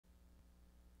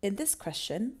In this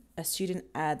question, a student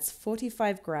adds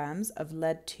 45 grams of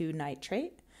lead 2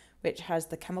 nitrate, which has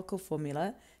the chemical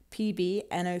formula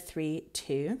PbNO3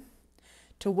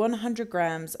 to 100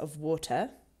 grams of water,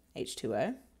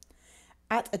 H2O,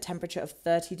 at a temperature of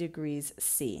 30 degrees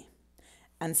C,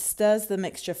 and stirs the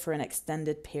mixture for an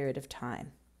extended period of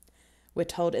time. We're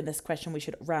told in this question we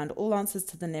should round all answers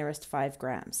to the nearest 5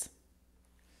 grams.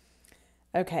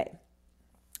 Okay,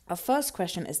 our first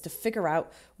question is to figure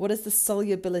out what is the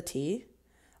solubility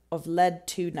of lead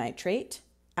 2 nitrate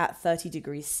at 30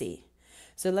 degrees C.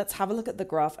 So let's have a look at the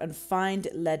graph and find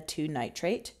lead 2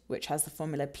 nitrate, which has the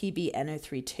formula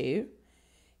PbNO3.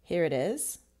 Here it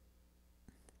is.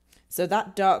 So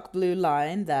that dark blue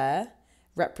line there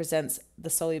represents the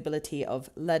solubility of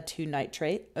lead 2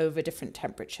 nitrate over different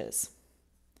temperatures.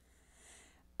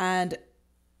 And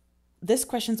this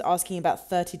question's asking about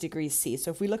 30 degrees C.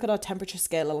 So if we look at our temperature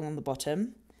scale along the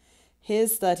bottom,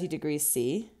 here's 30 degrees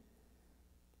C.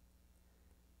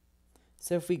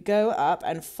 So if we go up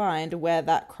and find where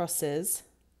that crosses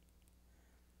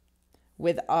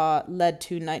with our lead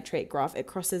 2 nitrate graph, it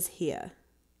crosses here.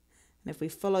 And if we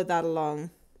follow that along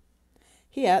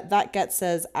here, that gets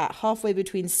us at halfway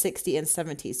between 60 and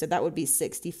 70. So that would be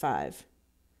 65.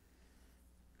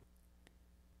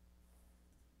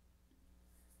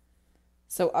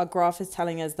 So our graph is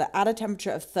telling us that at a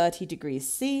temperature of 30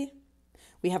 degrees C,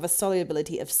 we have a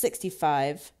solubility of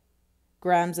 65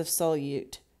 grams of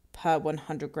solute per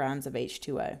 100 grams of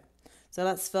H2O. So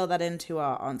let's fill that into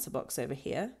our answer box over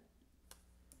here.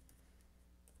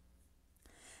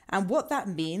 And what that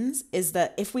means is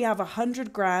that if we have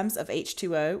 100 grams of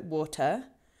H2O, water,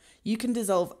 you can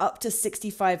dissolve up to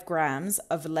 65 grams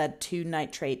of lead 2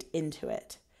 nitrate into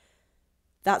it.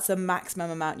 That's the maximum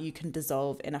amount you can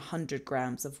dissolve in 100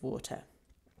 grams of water.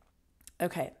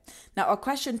 Okay, now our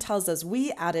question tells us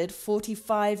we added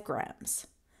 45 grams.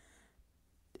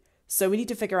 So we need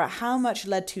to figure out how much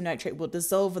lead 2 nitrate will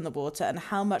dissolve in the water and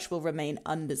how much will remain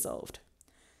undissolved.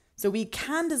 So we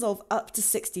can dissolve up to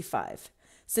 65.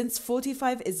 Since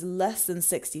 45 is less than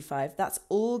 65, that's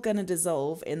all going to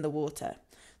dissolve in the water.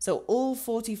 So all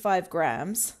 45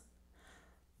 grams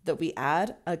that we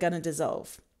add are going to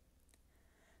dissolve.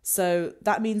 So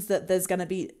that means that there's going to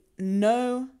be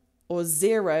no or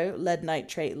zero lead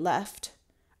nitrate left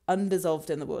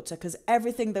undissolved in the water because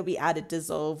everything that we added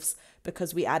dissolves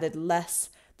because we added less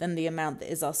than the amount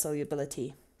that is our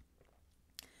solubility.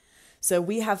 So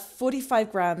we have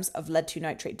 45 grams of lead 2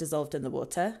 nitrate dissolved in the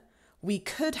water. We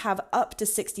could have up to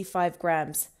 65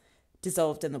 grams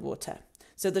dissolved in the water.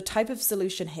 So the type of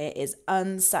solution here is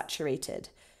unsaturated.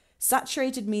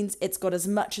 Saturated means it's got as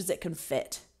much as it can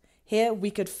fit. Here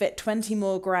we could fit 20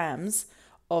 more grams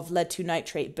of lead 2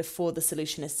 nitrate before the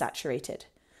solution is saturated.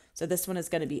 So this one is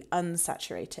going to be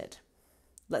unsaturated.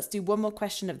 Let's do one more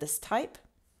question of this type.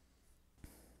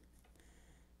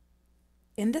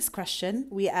 In this question,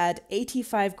 we add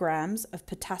 85 grams of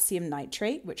potassium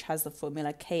nitrate, which has the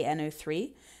formula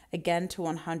KNO3, again to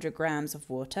 100 grams of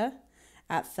water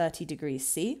at 30 degrees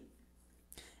C,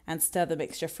 and stir the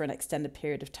mixture for an extended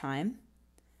period of time.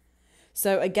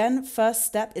 So again, first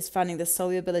step is finding the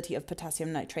solubility of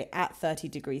potassium nitrate at 30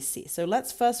 degrees C. So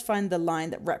let's first find the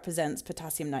line that represents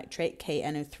potassium nitrate,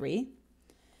 KNO3.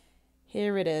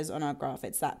 Here it is on our graph,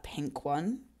 it's that pink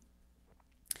one.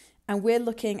 And we're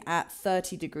looking at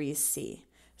 30 degrees C.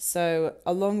 So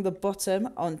along the bottom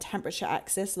on temperature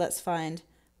axis, let's find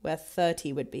where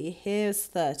 30 would be. Here's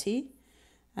 30.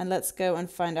 And let's go and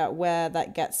find out where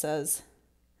that gets us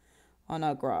on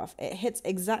our graph. It hits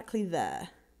exactly there.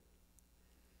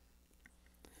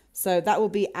 So that will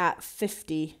be at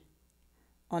 50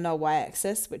 on our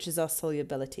y-axis, which is our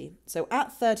solubility. So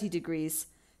at 30 degrees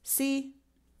C,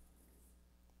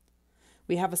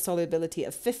 we have a solubility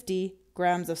of 50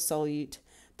 grams of solute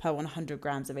per 100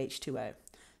 grams of H2O.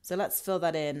 So let's fill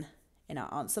that in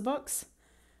our answer box.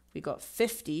 We got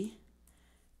 50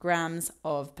 grams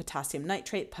of potassium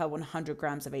nitrate per 100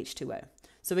 grams of H2O.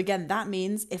 So again, that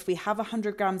means if we have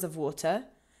 100 grams of water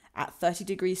at 30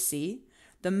 degrees C,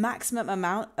 the maximum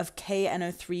amount of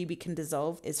KNO3 we can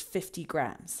dissolve is 50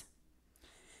 grams.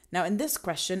 Now in this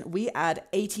question, we add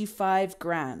 85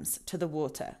 grams to the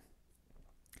water,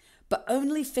 but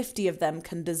only 50 of them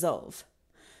can dissolve.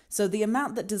 So the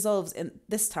amount that dissolves in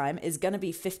this time is going to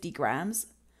be 50 grams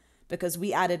because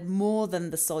we added more than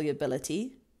the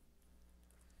solubility.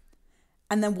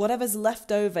 And then whatever's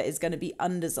left over is going to be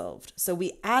undissolved. So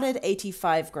we added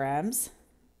 85 grams.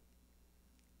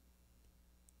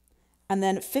 And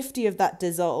then 50 of that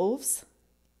dissolves.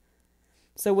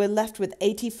 So we're left with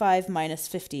 85 minus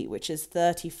 50, which is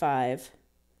 35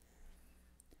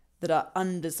 that are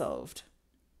undissolved.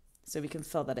 So we can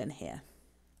fill that in here.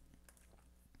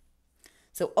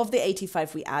 So of the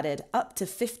 85 we added, up to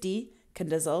 50 can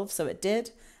dissolve, so it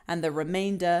did, and the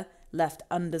remainder left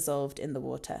undissolved in the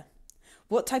water.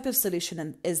 What type of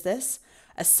solution is this?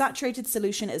 A saturated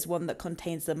solution is one that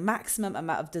contains the maximum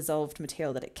amount of dissolved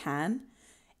material that it can.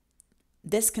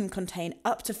 This can contain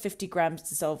up to 50 grams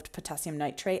dissolved potassium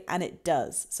nitrate, and it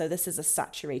does. So this is a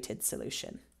saturated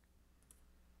solution.